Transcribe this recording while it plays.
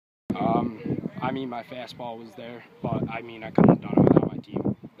I mean, my fastball was there, but I mean, I couldn't have done it without my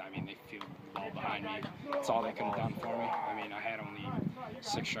team. I mean, they fielded the ball behind me. That's all they could have done for me. I mean, I had only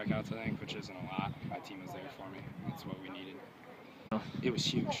 6 strikeouts, I think, which isn't a lot. My team was there for me. That's what we needed. It was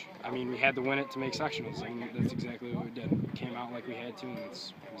huge. I mean, we had to win it to make sectionals, and that's exactly what we did. We came out like we had to, and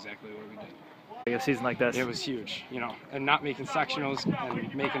that's exactly what we did. A season like this. It was huge, you know, and not making sectionals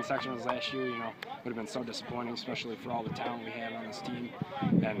and making sectionals last year, you know, would have been so disappointing, especially for all the talent we had on this team.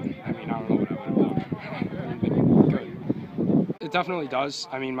 And I mean, I don't know what I would have done. It would have been good. It definitely does.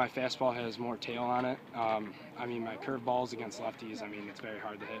 I mean, my fastball has more tail on it. I mean, my curveballs against lefties, I mean, it's very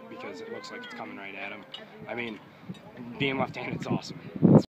hard to hit because it looks like it's coming right at him. I mean, being left-handed is awesome.